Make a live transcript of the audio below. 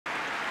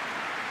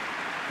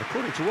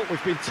According to what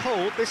we've been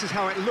told, this is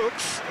how it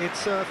looks.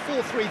 It's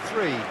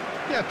 4-3-3.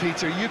 Yeah,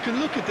 Peter, you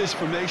can look at this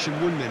formation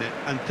 1 minute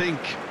and think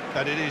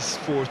that it is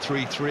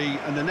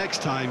 4-3-3, and the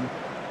next time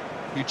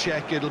you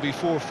check, it'll be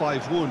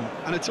 4-5-1.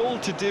 And it's all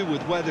to do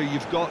with whether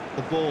you've got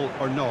the ball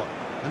or not,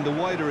 and the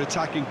wider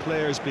attacking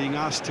players being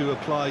asked to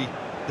apply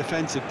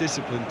defensive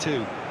discipline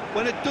too.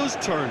 When it does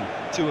turn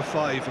to a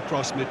 5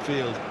 across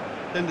midfield,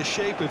 then the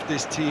shape of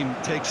this team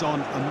takes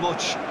on a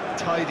much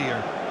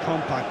tidier,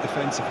 compact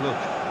defensive look.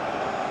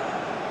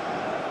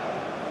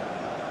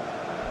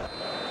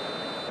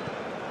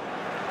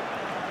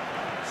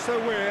 So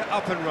we're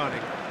up and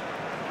running.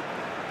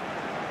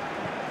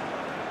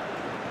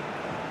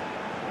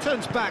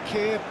 Turns back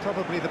here,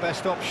 probably the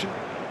best option.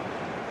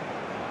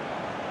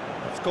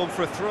 It's gone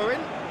for a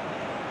throw-in.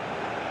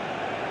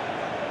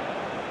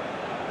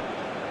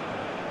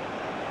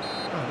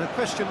 Oh, no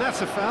question,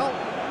 that's a foul.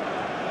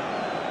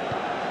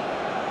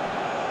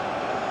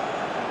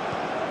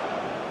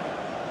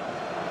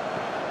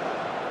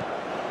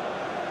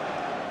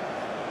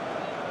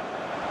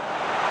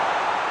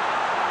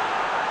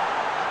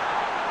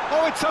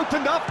 Oh, it's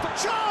opened up,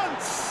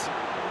 chance!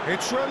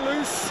 It's run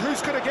loose,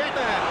 who's going to get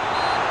there?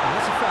 And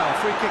that's a foul,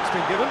 free kick's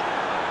been given.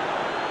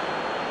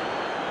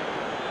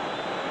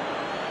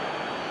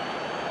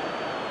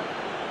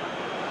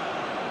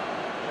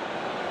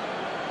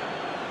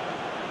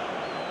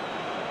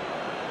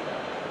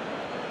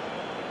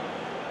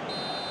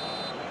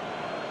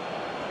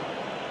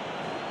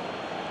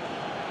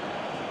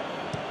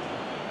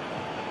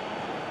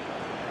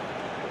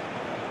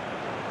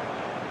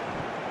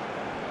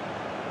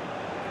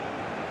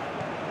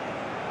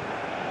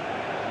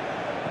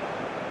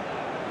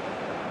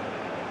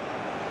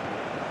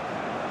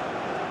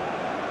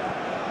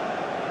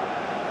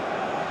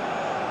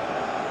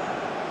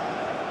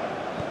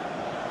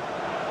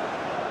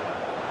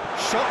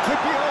 Shot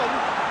could be on.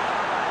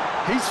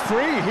 He's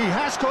free, he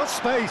has got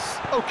space.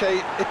 Okay,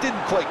 it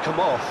didn't quite come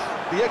off.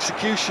 The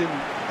execution,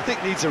 I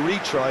think, needs a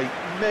retry,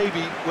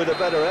 maybe with a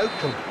better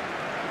outcome.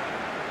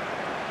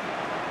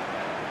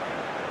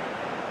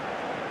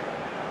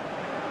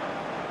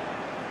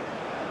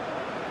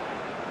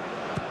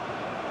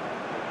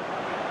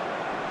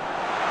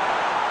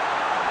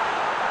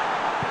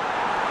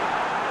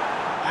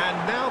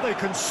 And now they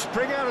can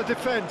spring out of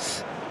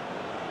defence.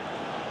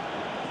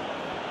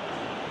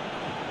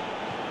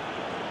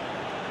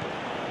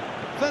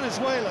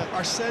 Venezuela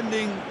are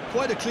sending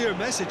quite a clear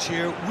message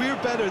here. We're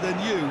better than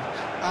you,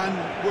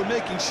 and we're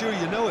making sure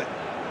you know it.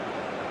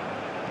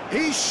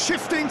 He's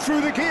shifting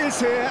through the gears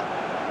here.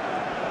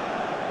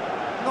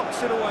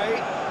 Knocks it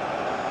away.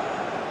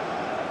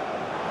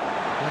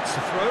 That's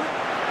the throw.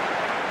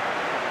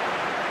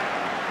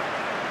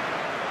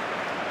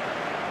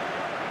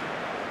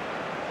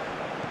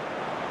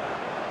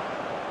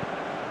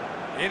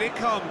 In it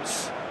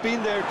comes.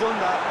 Been there, done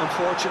that,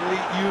 unfortunately.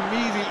 You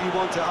immediately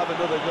want to have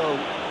another go.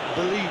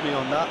 Believe me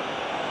on that.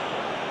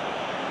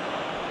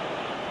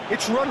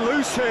 It's run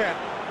loose here.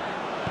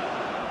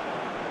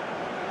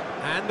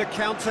 And the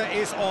counter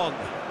is on.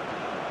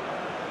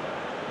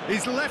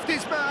 He's left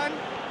his man.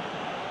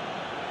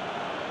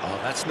 Oh,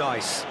 that's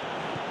nice.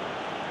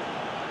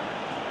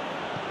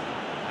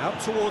 Out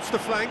towards the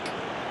flank.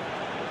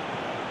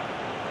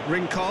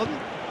 Rincon.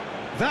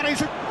 That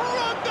is a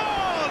run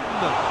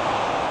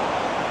on!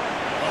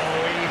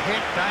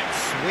 Hit that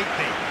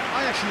sweetly.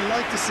 I actually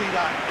like to see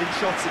that in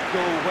shots at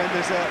goal when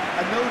there's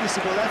a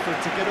noticeable effort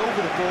to get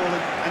over the ball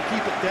and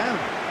keep it down.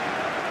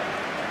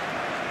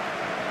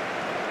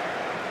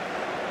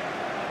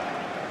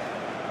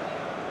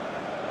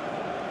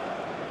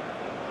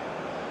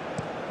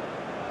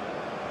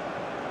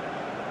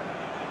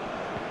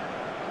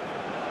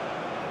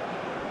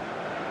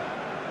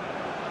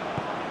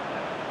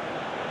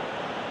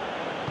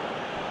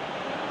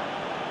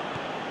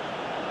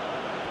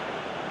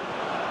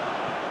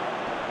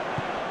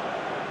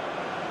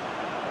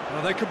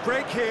 Well, they could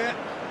break here.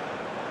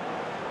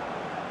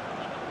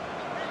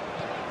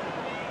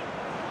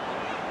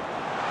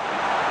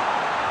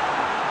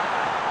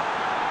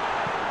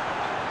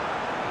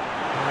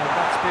 And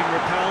that's been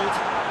repelled.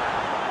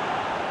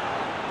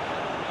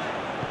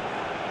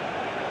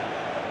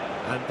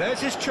 And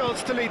there's his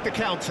chance to lead the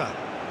counter.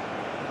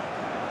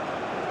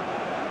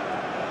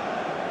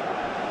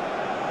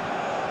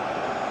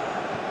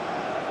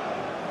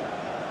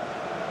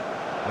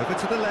 Over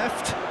to the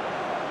left.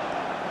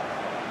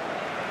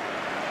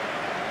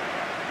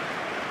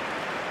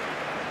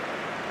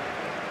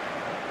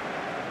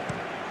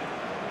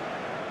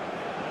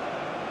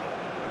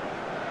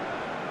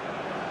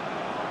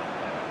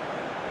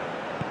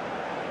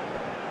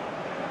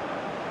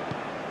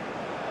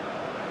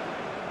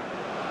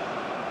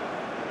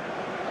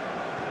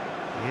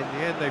 In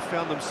the end, they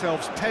found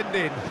themselves penned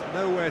in,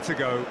 nowhere to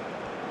go.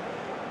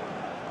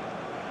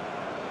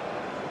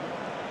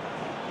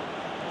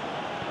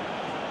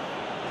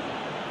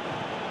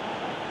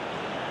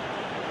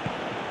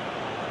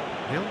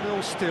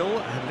 Nil-nil still,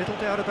 and little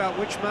doubt about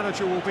which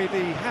manager will be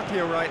the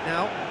happier right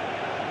now.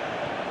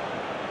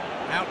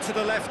 Out to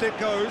the left it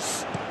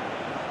goes.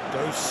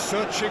 Goes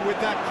searching with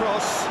that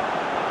cross.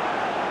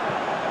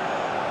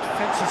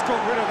 Defence has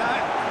got rid of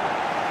that.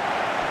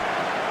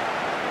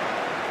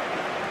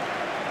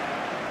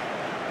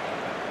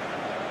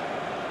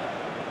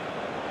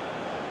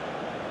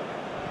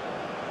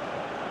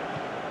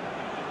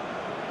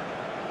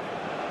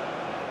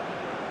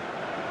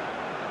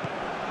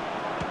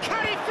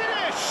 Can he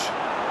finish?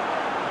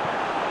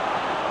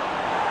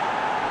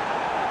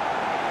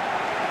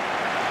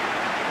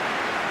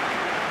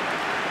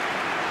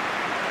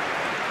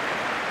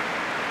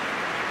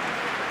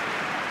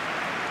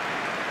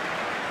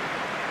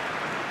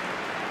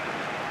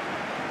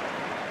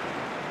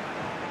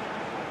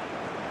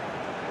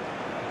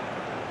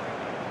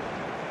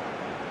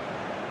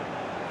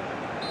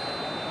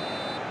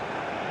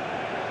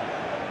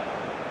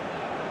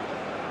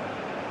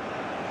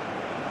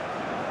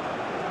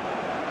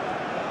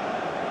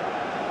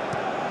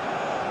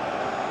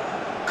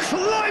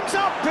 Climbs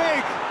up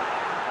big!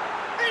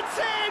 It's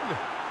in!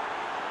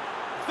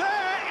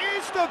 There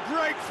is the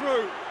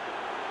breakthrough!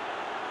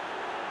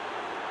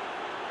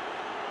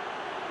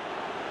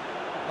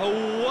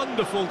 A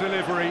wonderful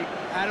delivery,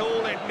 and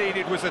all it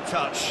needed was a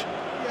touch.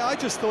 Yeah, I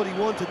just thought he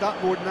wanted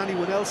that more than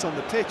anyone else on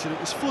the pitch, and it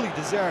was fully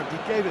deserved. He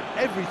gave it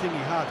everything he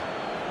had.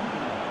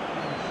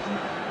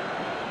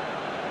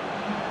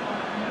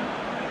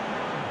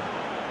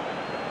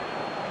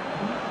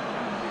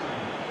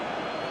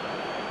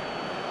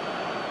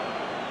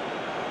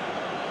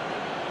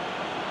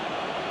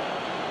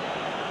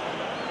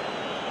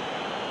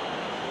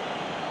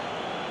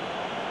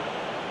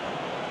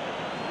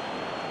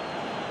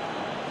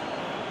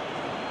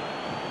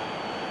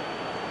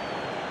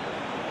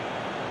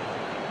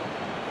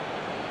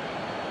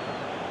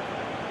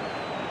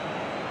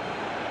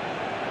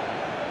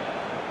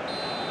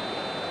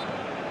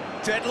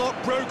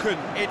 Deadlock broken,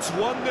 it's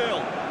 1-0.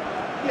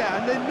 Yeah,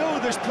 and they know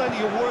there's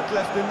plenty of work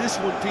left in this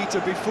one,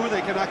 Peter, before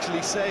they can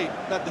actually say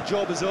that the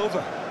job is over.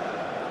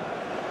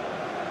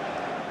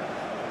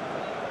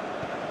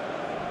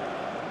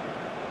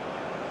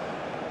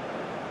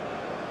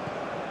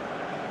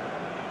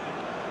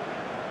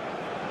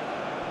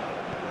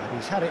 And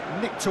he's had it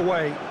nicked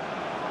away.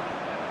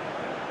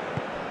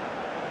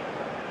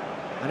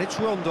 And it's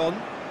Rondon,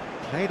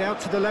 played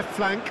out to the left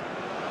flank.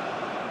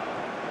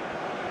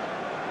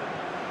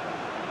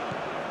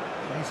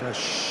 He's a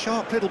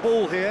sharp little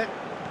ball here.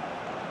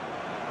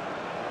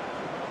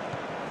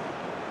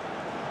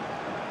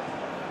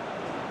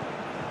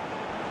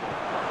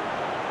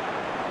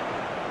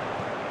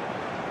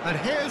 And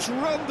here's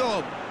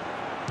Rondon.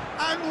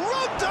 And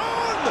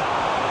Rondon!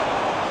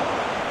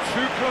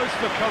 Too close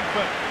for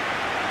comfort.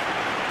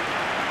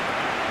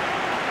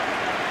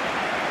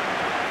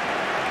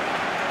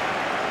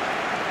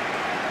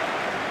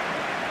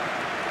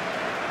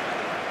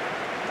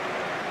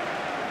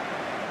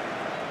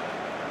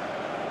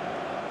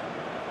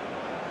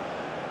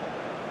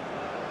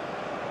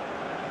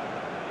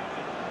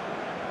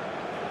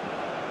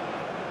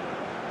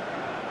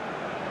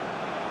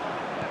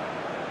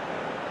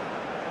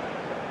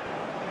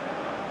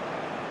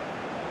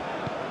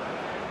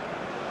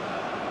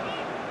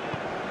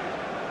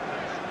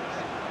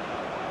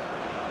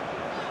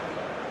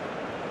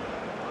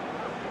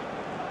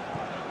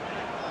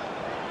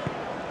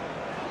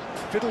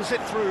 Fiddles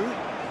it through.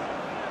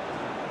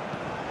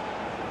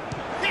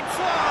 It's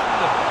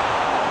one!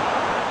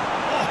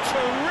 Oh,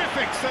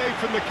 terrific save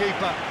from the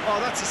keeper. Oh,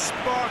 that's a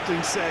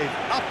sparkling save.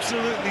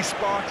 Absolutely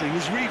sparkling.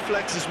 His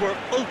reflexes were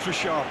ultra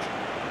sharp.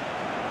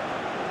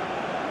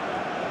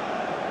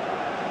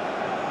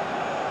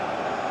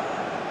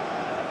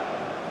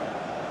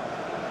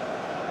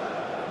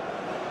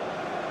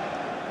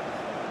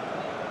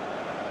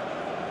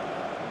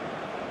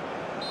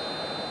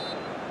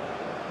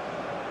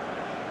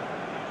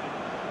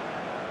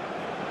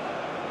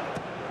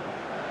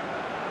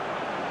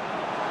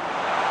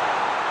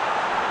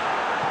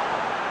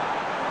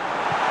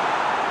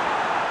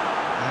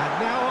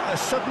 A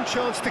sudden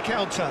chance to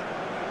counter.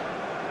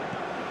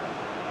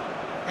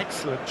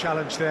 Excellent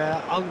challenge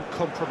there,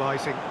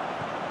 uncompromising.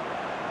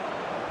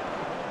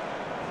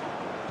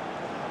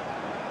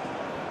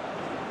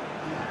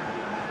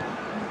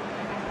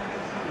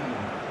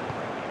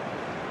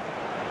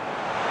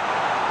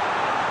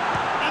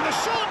 And the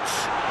shot!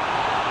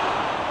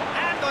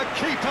 And the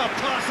keeper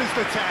passes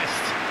the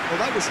test. Well,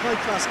 that was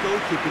high-class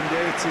goalkeeping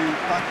there to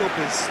back up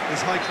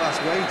his high-class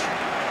wage.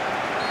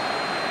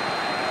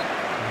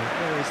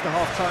 There is the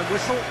half-time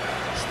whistle.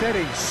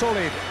 Steady,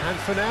 solid, and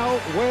for now,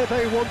 where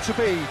they want to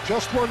be.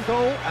 Just one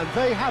goal, and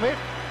they have it.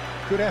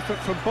 Good effort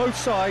from both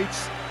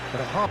sides, but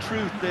a hard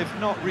Truth, they've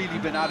not really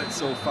been at it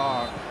so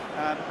far.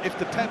 If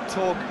the pep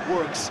talk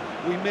works,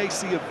 we may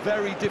see a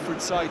very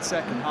different side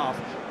second half.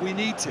 We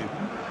need to.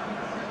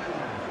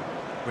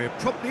 We're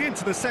promptly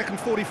into the second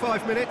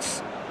 45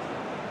 minutes.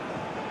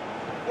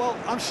 Well,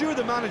 I'm sure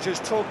the managers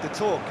talk the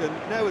talk, and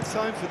now it's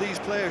time for these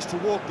players to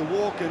walk the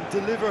walk and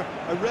deliver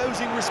a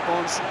rousing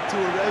response to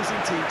a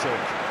rousing team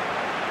talk.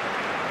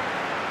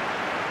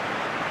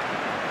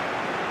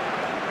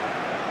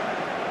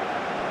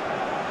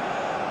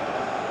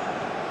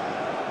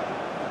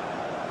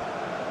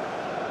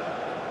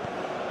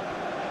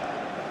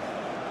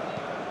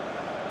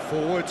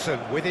 Forwards and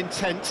with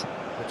intent.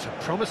 It's a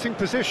promising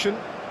position.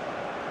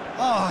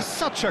 Ah,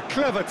 such a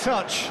clever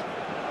touch.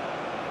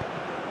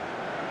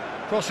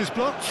 Cross is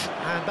blocked,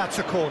 and that's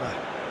a corner.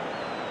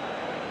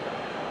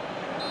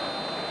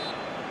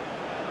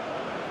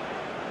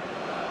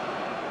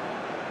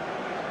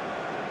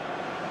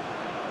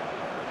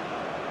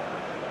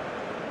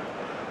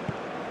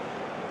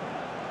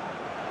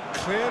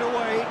 Cleared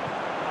away.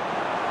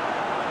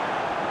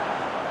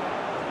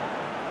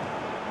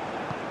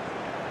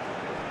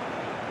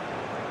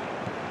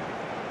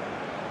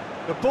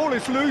 The ball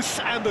is loose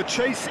and the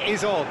chase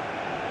is on.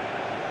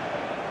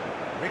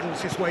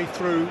 Wriggles his way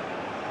through.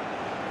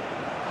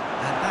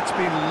 And that's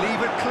been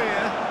levered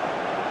clear.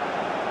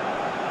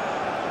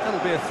 That'll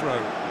be a throw.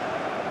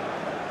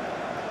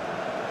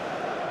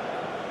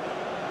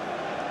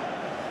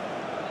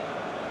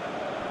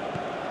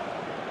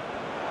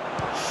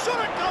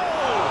 Shot at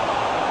goal!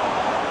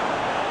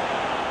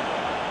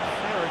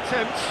 Fair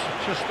attempt,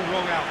 just the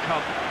wrong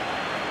outcome.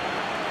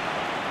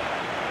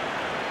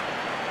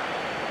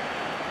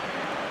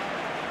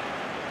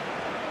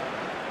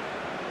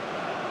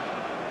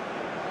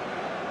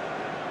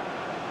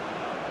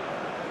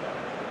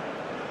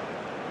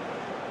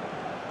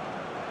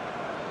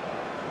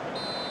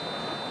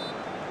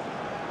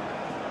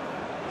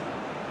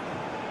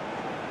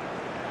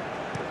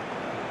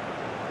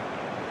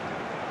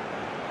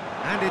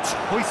 And it's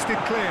hoisted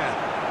clear.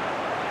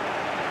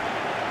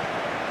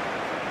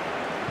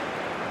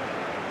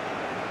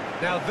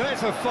 Now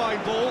there's a fine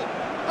ball.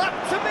 Up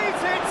to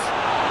meet it!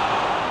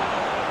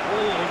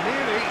 Oh,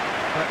 nearly,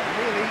 but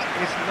nearly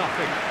is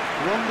nothing.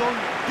 Rondon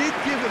did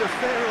give it a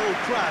fair old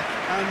crack,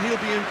 and he'll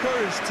be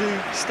encouraged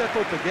to step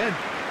up again.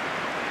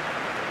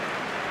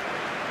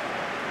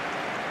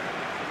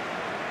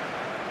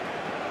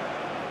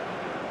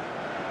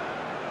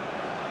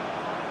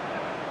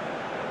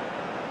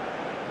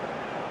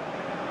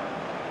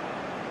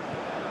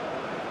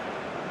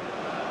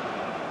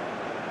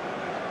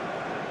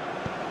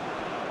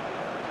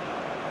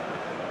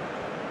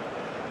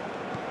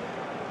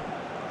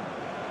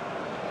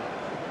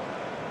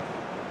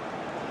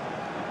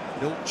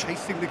 Still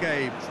chasing the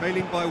game,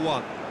 trailing by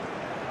one.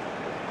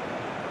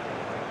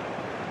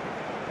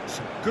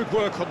 Some good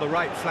work on the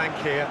right flank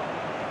here.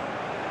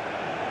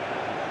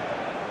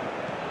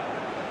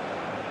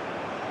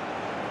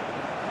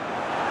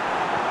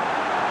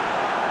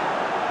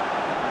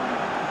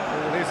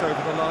 Ball is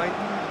over the line.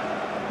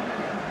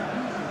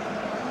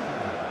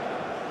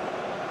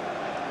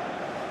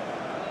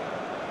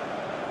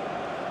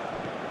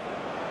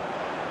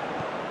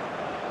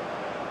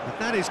 But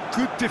that is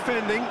good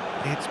defending.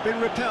 It's been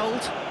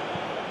repelled.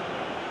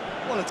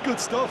 Well, it's good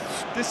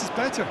stuff. This is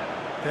better.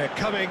 They're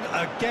coming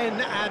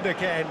again and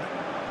again.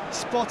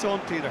 Spot on,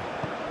 Peter.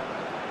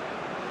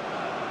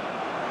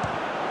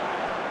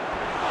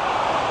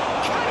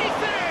 Can he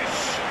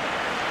finish?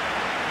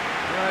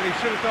 Well, he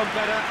should have done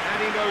better, and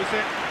he knows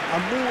it. A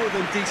more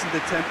than decent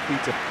attempt,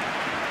 Peter.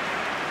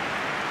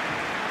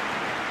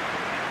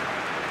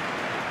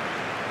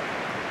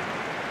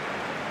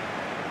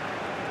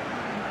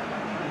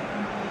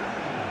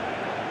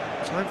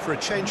 Time for a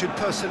change in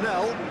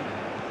personnel.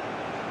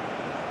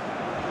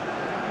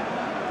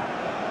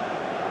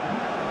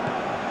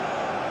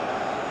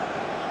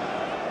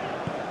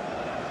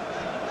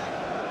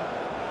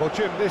 Well,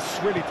 Jim, this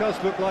really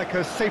does look like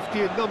a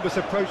safety in numbers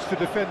approach to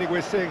defending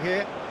we're seeing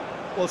here.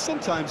 Well,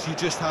 sometimes you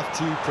just have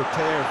to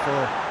prepare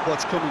for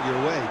what's coming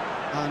your way,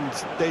 and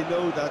they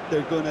know that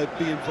they're going to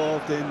be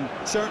involved in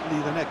certainly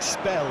the next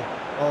spell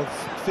of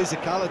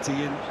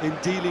physicality in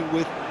dealing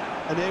with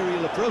an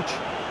aerial approach.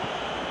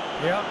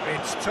 Yeah,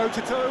 it's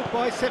toe-to-toe,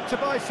 bicep to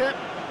bicep,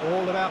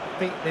 all about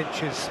feet and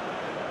inches.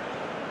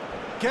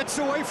 Gets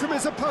away from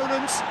his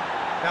opponents.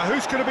 Now,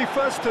 who's going to be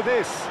first to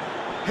this?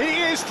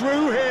 He is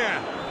through here.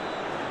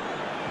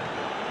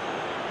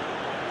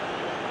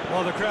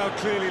 Well, the crowd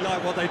clearly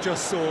like what they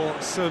just saw.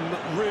 Some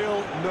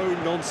real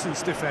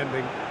no-nonsense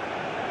defending.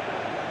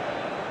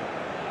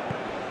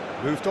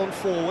 Moved on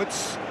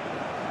forwards.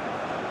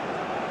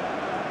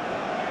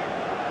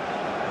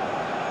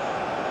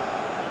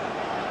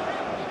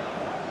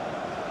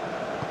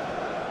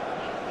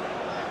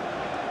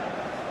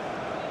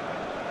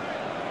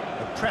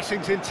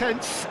 Pressing's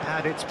intense,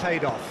 and it's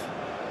paid off.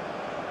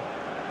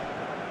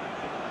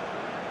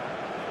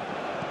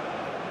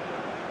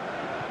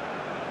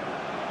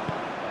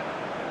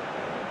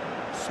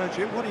 So,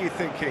 Jim, what are you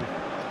thinking?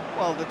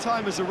 Well, the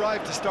time has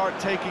arrived to start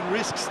taking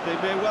risks. They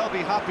may well be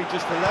happy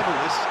just to level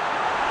this.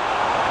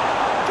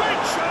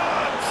 Great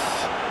chance!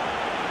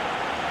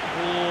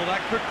 Oh,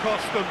 that could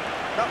cost them.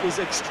 That was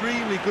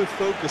extremely good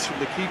focus from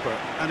the keeper,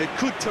 and it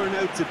could turn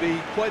out to be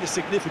quite a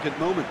significant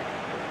moment.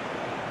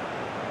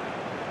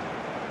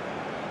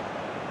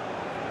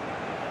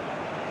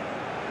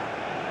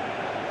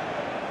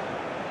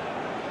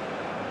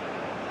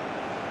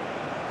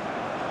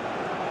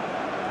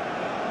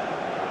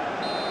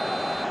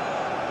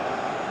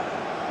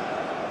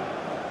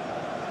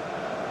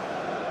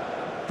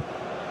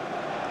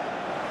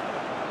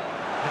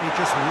 And he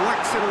just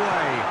whacks it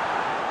away.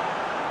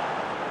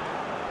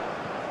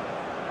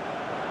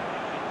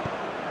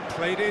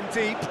 Played in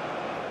deep.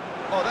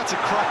 Oh, that's a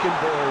cracking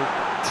ball.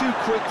 Too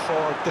quick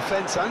for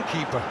defence and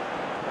keeper.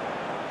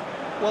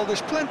 Well,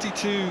 there's plenty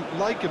to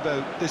like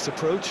about this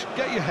approach.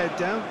 Get your head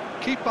down,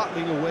 keep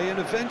battling away, and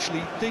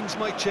eventually things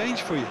might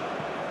change for you.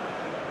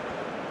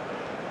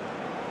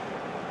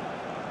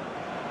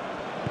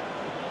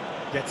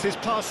 Gets his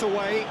pass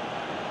away.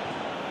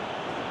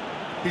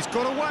 He's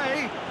got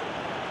away.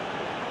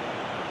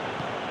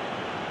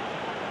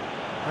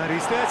 And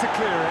he's there to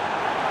clear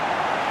it.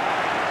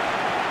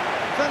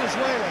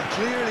 Venezuela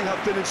clearly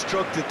have been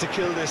instructed to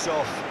kill this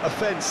off.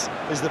 Offence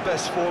is the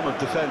best form of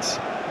defence.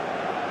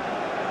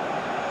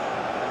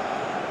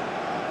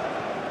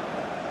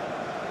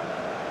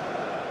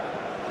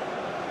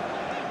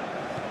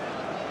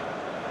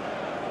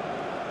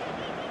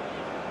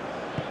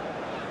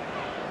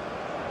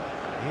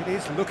 It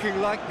is looking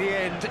like the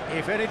end.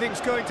 If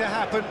anything's going to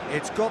happen,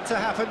 it's got to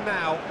happen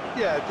now.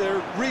 Yeah,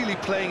 they're really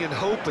playing in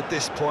hope at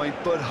this point,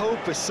 but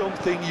hope is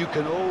something you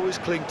can always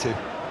cling to.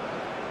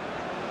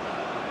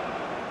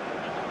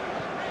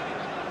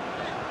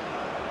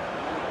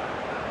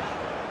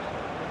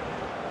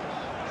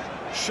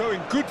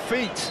 Showing good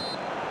feet.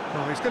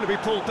 Oh, he's going to be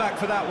pulled back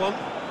for that one.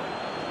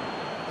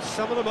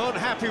 Some of them aren't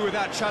happy with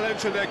that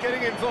challenge and they're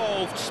getting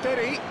involved.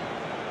 Steady.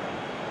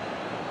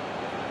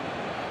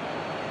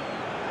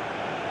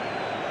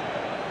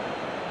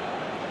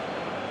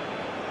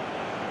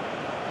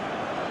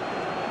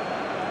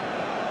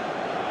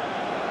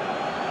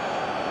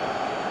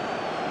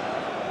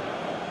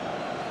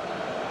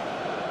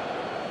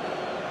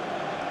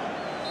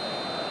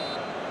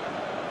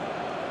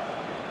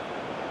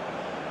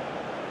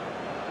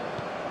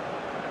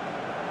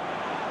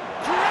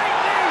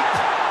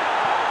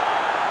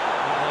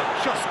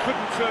 Just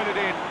couldn't turn it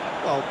in.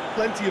 Well,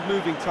 plenty of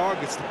moving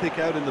targets to pick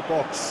out in the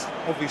box.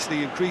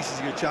 Obviously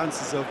increases your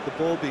chances of the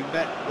ball being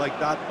met like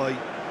that by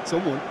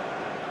someone.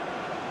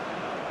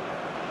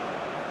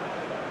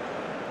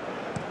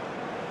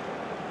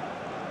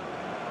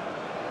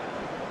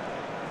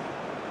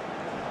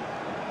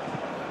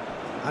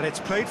 And it's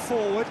played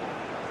forward.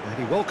 And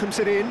he welcomes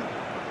it in.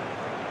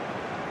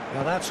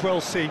 Now that's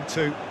well seen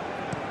too.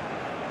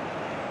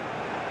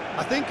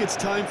 I think it's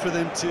time for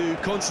them to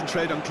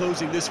concentrate on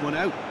closing this one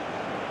out.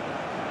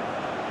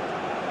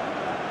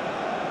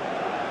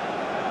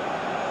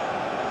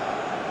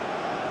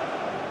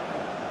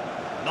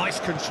 Nice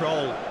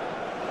control.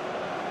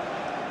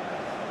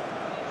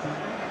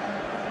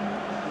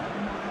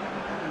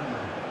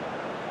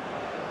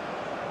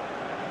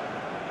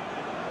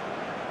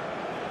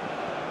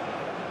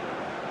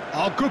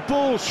 Oh, good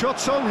ball.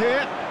 Shots on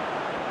here.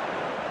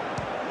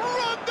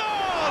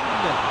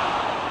 Rondon!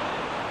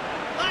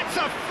 That's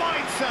a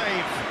fine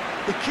save.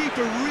 The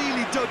keeper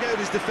really dug out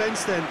his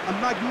defence then. A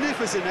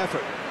magnificent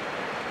effort.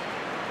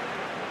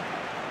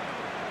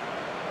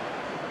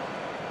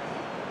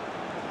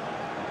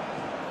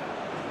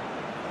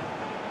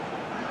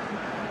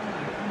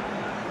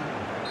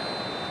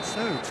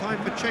 So, time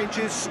for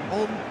changes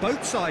on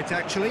both sides,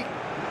 actually.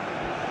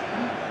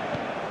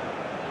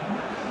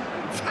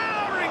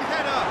 Towering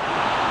header!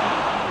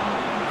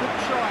 Good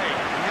try.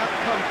 The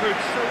outcome could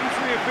so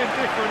easily have been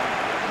different.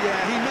 Yeah,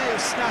 he may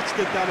have snatched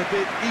at that a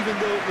bit, even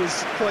though it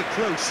was quite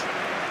close.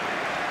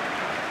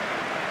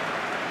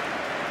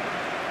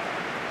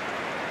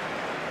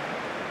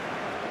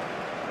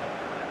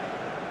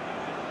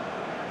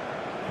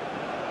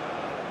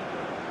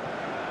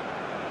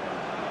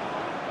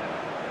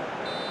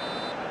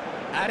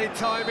 Added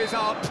time is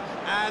up,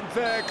 and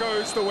there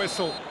goes the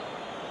whistle.